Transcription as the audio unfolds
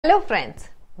Hello friends,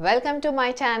 welcome to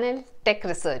my channel Tech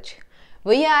Research.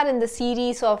 We are in the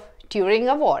series of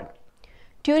Turing Award.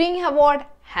 Turing Award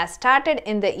has started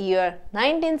in the year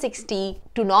 1960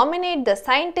 to nominate the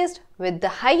scientist with the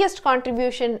highest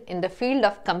contribution in the field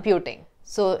of computing.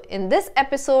 So in this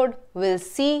episode, we'll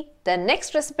see the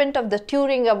next recipient of the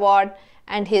Turing Award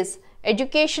and his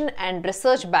education and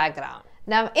research background.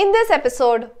 Now in this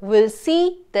episode, we'll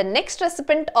see the next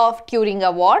recipient of Turing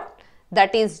Award,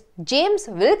 that is James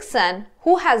Wilkinson,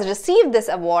 who has received this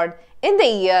award in the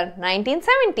year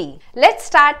 1970. Let's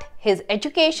start his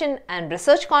education and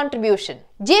research contribution.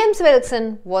 James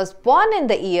Wilkinson was born in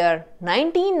the year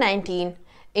 1919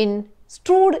 in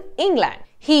Stroud, England.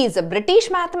 He is a British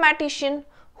mathematician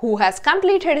who has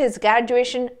completed his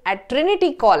graduation at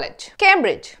Trinity College,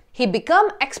 Cambridge. He became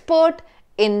expert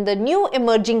in the new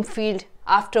emerging field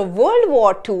after World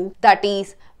War II, that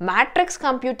is matrix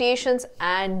computations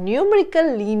and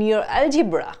numerical linear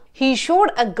algebra. He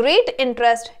showed a great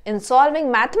interest in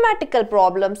solving mathematical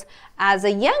problems as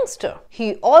a youngster.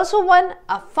 He also won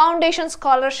a foundation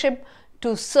scholarship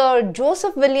to Sir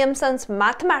Joseph Williamson's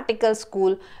mathematical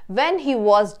school when he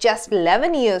was just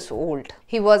 11 years old.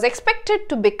 He was expected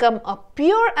to become a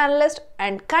pure analyst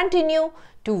and continue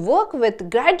to work with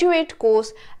graduate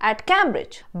course at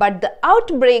Cambridge, but the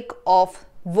outbreak of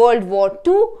World War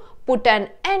II put an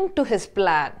end to his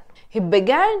plan. He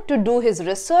began to do his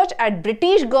research at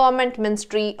British Government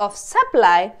Ministry of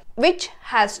Supply, which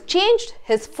has changed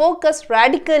his focus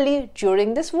radically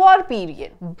during this war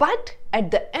period. But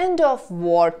at the end of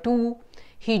War II,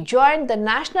 he joined the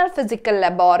National Physical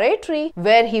Laboratory,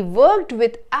 where he worked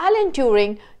with Alan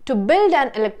Turing to build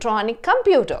an electronic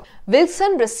computer.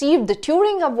 Wilkinson received the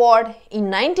Turing Award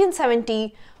in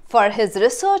 1970 for his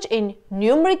research in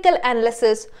numerical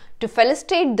analysis to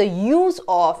facilitate the use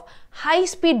of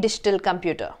high-speed digital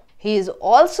computer. He is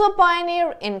also a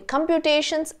pioneer in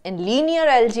computations in linear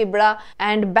algebra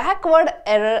and backward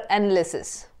error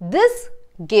analysis. This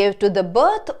gave to the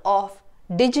birth of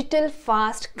digital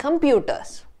fast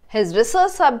computers. His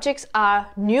research subjects are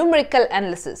numerical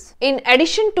analysis. In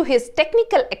addition to his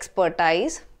technical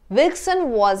expertise, Wilkinson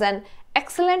was an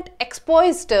excellent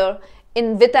expositor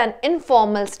with an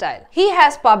informal style. He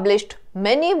has published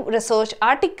many research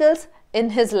articles in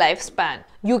his lifespan.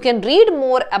 You can read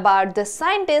more about this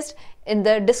scientist in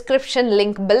the description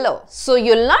link below. So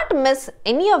you'll not miss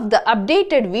any of the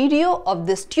updated video of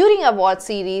this Turing Award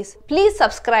series. Please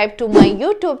subscribe to my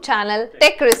YouTube channel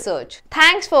Tech Research.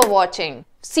 Thanks for watching.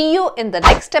 See you in the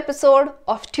next episode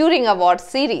of Turing Award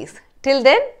series. Till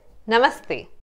then, Namaste.